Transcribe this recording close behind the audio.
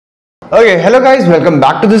Okay hello guys, welcome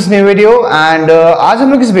back to this new video. And आज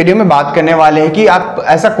हम लोग इस वीडियो में बात करने वाले हैं कि आप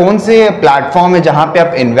ऐसा कौन से प्लेटफॉर्म है जहां पे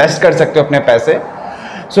आप इन्वेस्ट कर सकते हो अपने पैसे।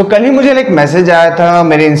 कल ही मुझे मैसेज आया था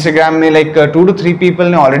मेरे इंस्टाग्राम में, 2 to 3 पीपल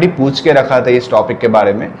ने ऑलरेडी पूछ के रखा था इस टॉपिक के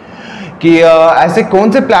बारे में कि ऐसे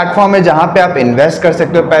कौन से प्लेटफॉर्म है जहां पे आप इन्वेस्ट कर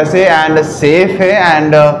सकते हो पैसे एंड सेफ है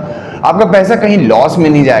एंड आपका पैसा कहीं लॉस में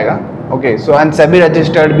नहीं जाएगा। ओके सो एंड सभी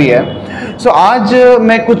रजिस्टर्ड भी है। आज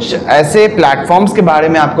मैं कुछ ऐसे प्लेटफॉर्म्स के बारे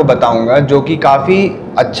में आपको बताऊंगा जो कि काफ़ी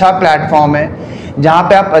अच्छा प्लेटफॉर्म है जहां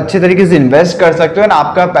पे आप अच्छे तरीके से इन्वेस्ट कर सकते हो और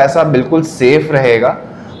आपका पैसा बिल्कुल सेफ रहेगा।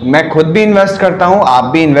 मैं खुद भी इन्वेस्ट करता हूं, आप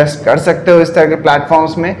भी इन्वेस्ट कर सकते हो इस तरह के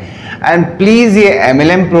प्लेटफॉर्म्स में। एंड प्लीज़ ये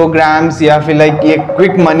MLM प्रोग्राम्स या फिर ये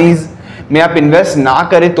क्विक मनीज में आप इन्वेस्ट ना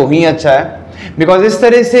करें तो ही अच्छा है। बिकॉज इस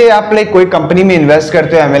तरह से आप कोई कंपनी में इन्वेस्ट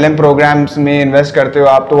करते हो, MLM प्रोग्राम्स में इन्वेस्ट करते हो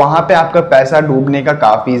आप, तो वहाँ पे आपका पैसा डूबने का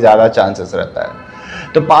काफ़ी ज़्यादा चांसेस रहता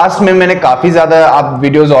है। तो पास्ट में मैंने काफ़ी ज़्यादा आप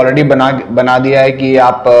वीडियोस ऑलरेडी बना दिया है कि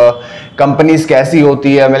आप कंपनीज कैसी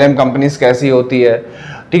होती है, MLM कंपनीज कैसी होती है,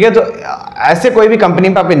 ठीक है। तो ऐसे कोई भी कंपनी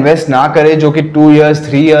पे आप इन्वेस्ट ना करें जो कि 2 years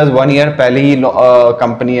 3 years 1 year पहले ही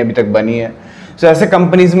कंपनी अभी तक बनी है। ऐसे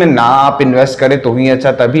कंपनीज में ना आप इन्वेस्ट करें तो ही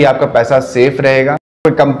अच्छा, तभी आपका पैसा सेफ रहेगा।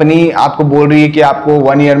 कोई कंपनी आपको बोल रही है कि आपको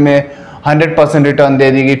 1 year में 100% रिटर्न दे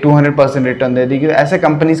देगी, 200% रिटर्न दे देगी, तो ऐसे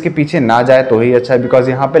कंपनीज के पीछे ना जाए तो ही अच्छा है। बिकॉज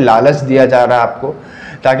यहाँ पे लालच दिया जा रहा है आपको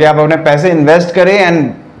ताकि आप अपने पैसे इन्वेस्ट करें एंड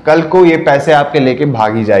कल को ये पैसे आपके लेके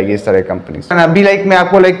भागी जाएगी इस तरह कंपनी। अभी मैं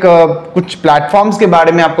आपको कुछ प्लेटफॉर्म्स के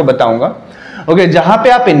बारे में आपको बताऊंगा, ओके, जहां पे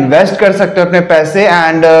आप इन्वेस्ट कर सकते हो अपने पैसे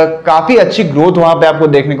एंड काफी अच्छी ग्रोथ वहां पे आपको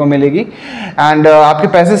देखने को मिलेगी एंड आपके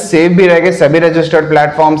पैसे सेफ भी रहेंगे। सभी रजिस्टर्ड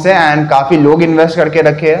प्लेटफॉर्म्स हैं एंड काफी लोग इन्वेस्ट करके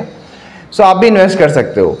रखे हैं, आप भी इन्वेस्ट कर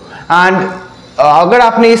सकते हो। एंड अगर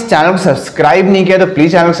आपने इस चैनल को सब्सक्राइब नहीं किया तो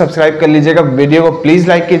प्लीज चैनल को सब्सक्राइब कर लीजिएगा, वीडियो को प्लीज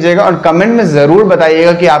लाइक कीजिएगा और कमेंट में जरूर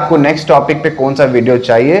बताइएगा कि आपको नेक्स्ट टॉपिक पे कौन सा वीडियो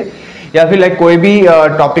चाहिए या फिर कोई भी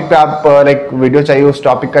टॉपिक पे आप वीडियो चाहिए, उस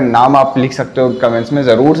टॉपिक का नाम आप लिख सकते हो कमेंट्स में।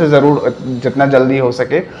 ज़रूर से ज़रूर जितना जल्दी हो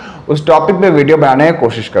सके उस टॉपिक पे वीडियो बनाने की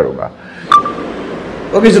कोशिश करूँगा।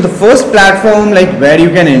 Okay, so the first platform where you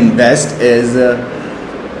can invest is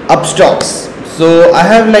Upstocks. So I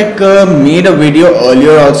have made a video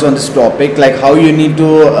earlier also on this topic, how you need to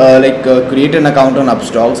create an account on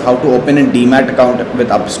Upstocks, how to open a Demat account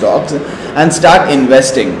with Upstocks and start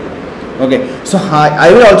investing. Okay, so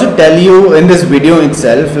I will also tell you in this video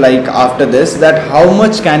itself, after this, that how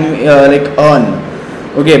much can you earn,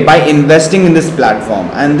 okay, by investing in this platform.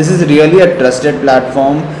 And this is really a trusted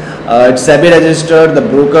platform. It's SEBI registered. The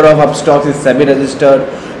broker of Upstocks is SEBI registered,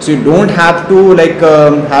 so you don't have to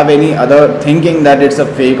have any other thinking that it's a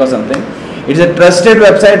fake or something. It's a trusted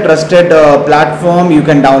website, trusted platform. You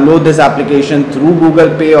can download this application through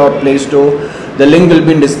Google Play or Play Store. The link will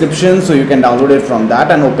be in description, so you can download it from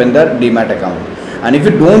that and open the Demat account. And if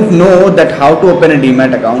you don't know that how to open a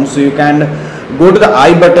Demat account, so you can go to the I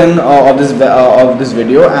button of this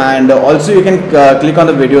video, and also you can click on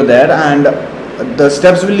the video there, and the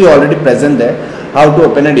steps will be already present there how to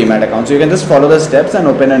open a Demat account. So you can just follow the steps and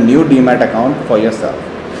open a new Demat account for yourself.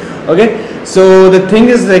 Okay, so the thing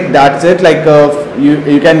is that's it.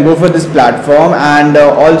 You can go for this platform, and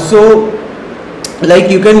also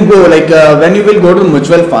you can go when you will go to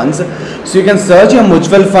mutual funds, so you can search your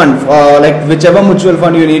mutual fund, whichever mutual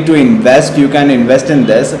fund you need to invest, you can invest in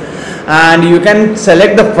this, and you can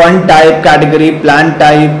select the fund type, category, plan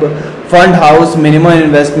type, fund house, minimum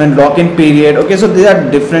investment, lock-in period. Okay, so these are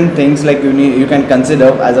different things you can consider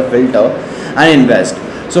as a filter and invest.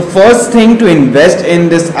 So first thing, to invest in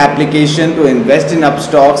this application, to invest in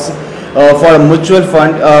Upstocks for a mutual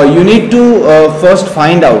fund, you need to first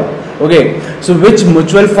find out, okay, so which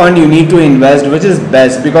mutual fund you need to invest, which is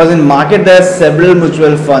best, because in market there are several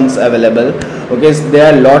mutual funds available. Okay, so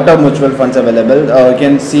there are a lot of mutual funds available. You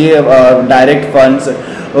can see direct funds,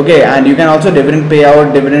 okay, and you can also dividend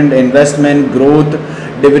payout, dividend investment, growth,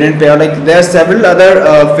 dividend payout. There are several other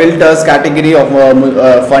filters, category of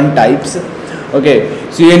fund types. Okay,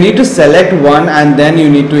 so you need to select one and then you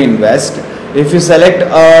need to invest. If you select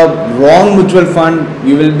a wrong mutual fund,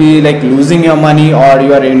 you will be losing your money, or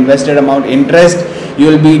your invested amount interest you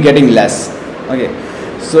will be getting less. Okay,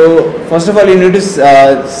 so first of all you need to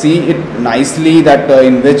see it nicely that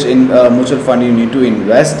in which mutual fund you need to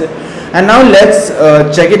invest. And now let's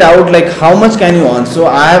check it out, how much can you earn. So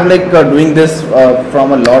I have doing this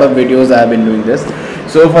from a lot of videos. I have been doing this.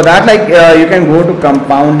 So for that you can go to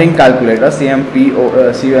compounding calculator, CMPOUND,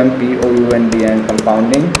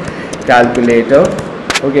 compounding calculator.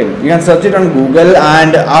 Okay, you can search it on Google,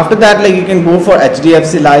 and after that you can go for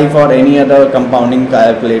HDFC Life or any other compounding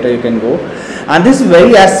calculator you can go, and this is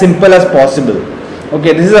very as simple as possible.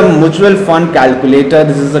 Okay, this is a mutual fund calculator,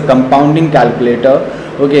 this is a compounding calculator.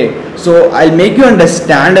 Okay, so I'll make you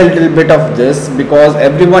understand a little bit of this, because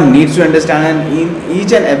everyone needs to understand, and in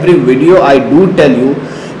each and every video I do tell you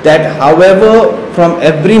that however from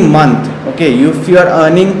every month, okay, if you are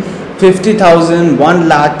earning 50,000, 1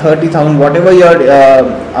 lakh, 30,000, whatever your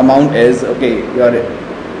amount is, okay, your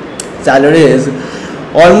salary is,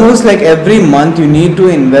 almost like every month you need to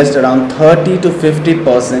invest around 30 to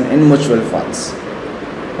 50% in mutual funds.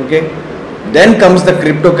 Okay, then comes the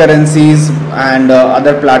cryptocurrencies and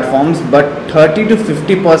other platforms, but 30 to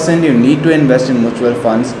 50% you need to invest in mutual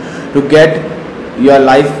funds to get your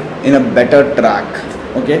life in a better track.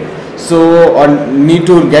 Okay, so or need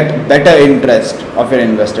to get better interest of your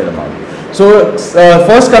invested amount. So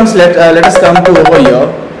first comes let us come to over here,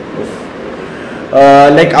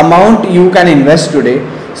 like amount you can invest today.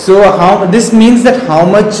 So how this means that how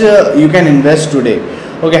much you can invest today.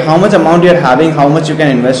 Okay, how much amount you are having, how much you can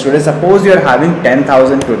invest today. Suppose you are having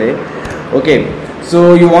 10,000 today. Okay,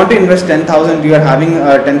 so you want to invest 10,000, you are having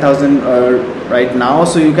 10,000 right now,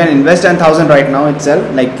 so you can invest 10,000 right now itself,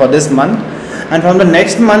 like for this month, and from the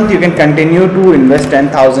next month you can continue to invest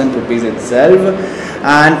 10,000 rupees itself,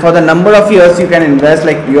 and for the number of years you can invest,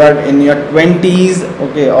 like you are in your 20s,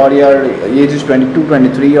 okay, or your age is 22,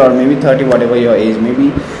 23, or maybe 30, whatever your age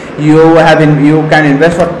maybe, you can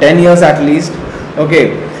invest for 10 years at least.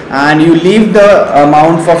 Okay, and you leave the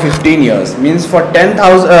amount for 15 years, means for 10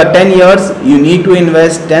 years you need to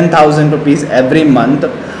invest 10,000 rupees every month.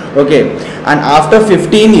 Okay, and after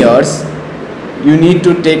 15 years you need to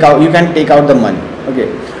you can take out the money.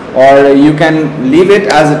 Okay, or you can leave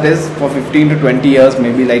it as it is for 15 to 20 years,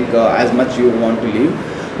 maybe, like as much you want to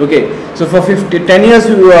leave. Okay, so for 10 years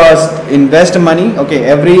you invest money. Okay,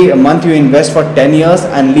 every month you invest for 10 years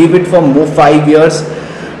and leave it for more 5 years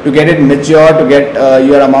to get it mature, to get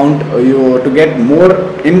your amount, to get more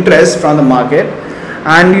interest from the market,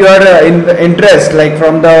 and your interest, like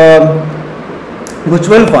from the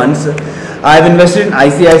mutual funds. I have invested in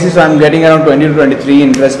ICIC, so I am getting around 20 to 23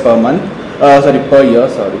 interest per month. Per year.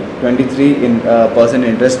 23%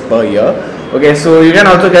 interest per year. Okay, so you can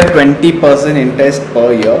also get 20% interest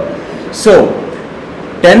per year. So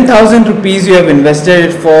 10,000 rupees you have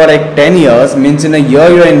invested for like 10 years, means in a year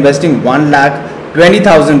you are investing 1 lakh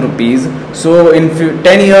 20,000 rupees. So in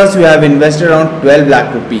 10 years you have invested around 12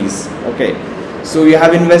 lakh rupees. Okay, so you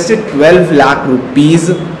have invested 12 lakh rupees.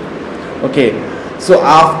 Okay, so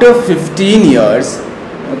after 15 years,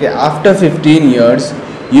 okay, after 15 years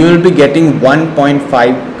you will be getting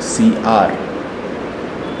 1.5 CR.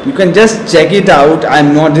 You can just check it out.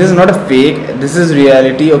 This is not a fake, this is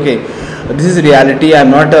reality. Okay, this is reality, I'm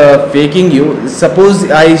not faking you.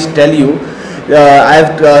 Suppose I tell you, I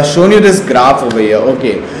have shown you this graph over here.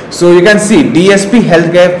 Okay, so you can see DSP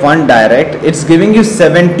Healthcare Fund Direct, it's giving you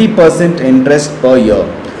 70% interest per year,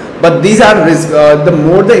 but these are risk. The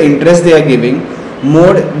more the interest they are giving,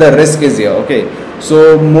 more the risk is here. Okay,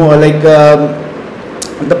 so more like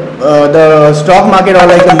the stock market or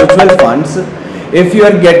like the mutual funds, if you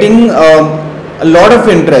are getting a lot of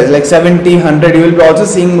interest, like 70, 100, you will be also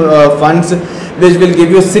seeing funds which will give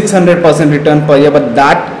you 600% return per year, but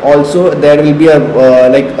that also there will be a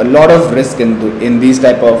like a lot of risk in these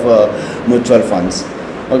type of mutual funds.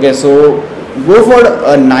 Okay, so go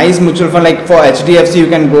for a nice mutual fund, like for HDFC you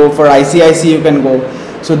can go, for ICIC you can go.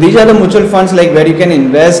 So these are the mutual funds like where you can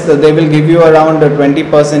invest. They will give you around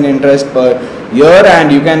 20% interest per year,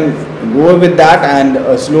 and you can go with that,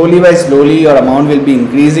 and slowly by slowly your amount will be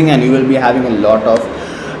increasing and you will be having a lot of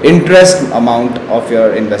interest amount of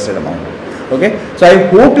your invested amount. Okay, so I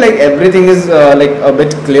hope like everything is like a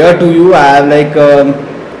bit clear to you. I have like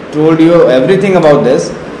told you everything about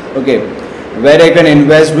this. Okay, where I can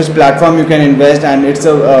invest, which platform you can invest, and it's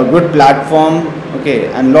a good platform. Okay,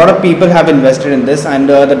 and a lot of people have invested in this, and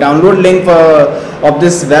the download link of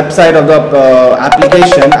this website of the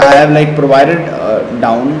application I have like provided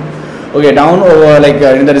down over like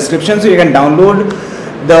in the description, so you can download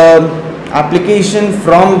the application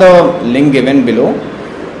from the link given below.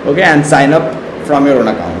 Okay, and sign up from your own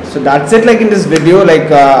account. So that's it, like in this video. Like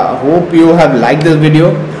hope you have liked this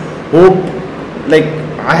video. Hope like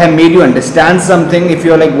I have made you understand something. If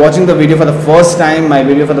you are like watching the video for the first time, my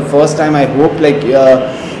video for the first time, I hope like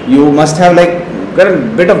you must have like got a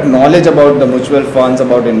bit of knowledge about the mutual funds,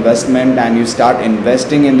 about investment, and you start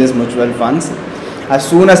investing in these mutual funds as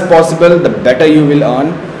soon as possible. The better you will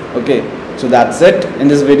earn. Okay, so that's it in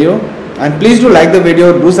this video, and please do like the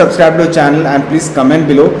video, do subscribe to the channel, and please comment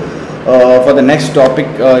below for the next topic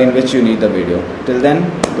in which you need the video. Till then,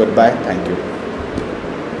 goodbye, thank you.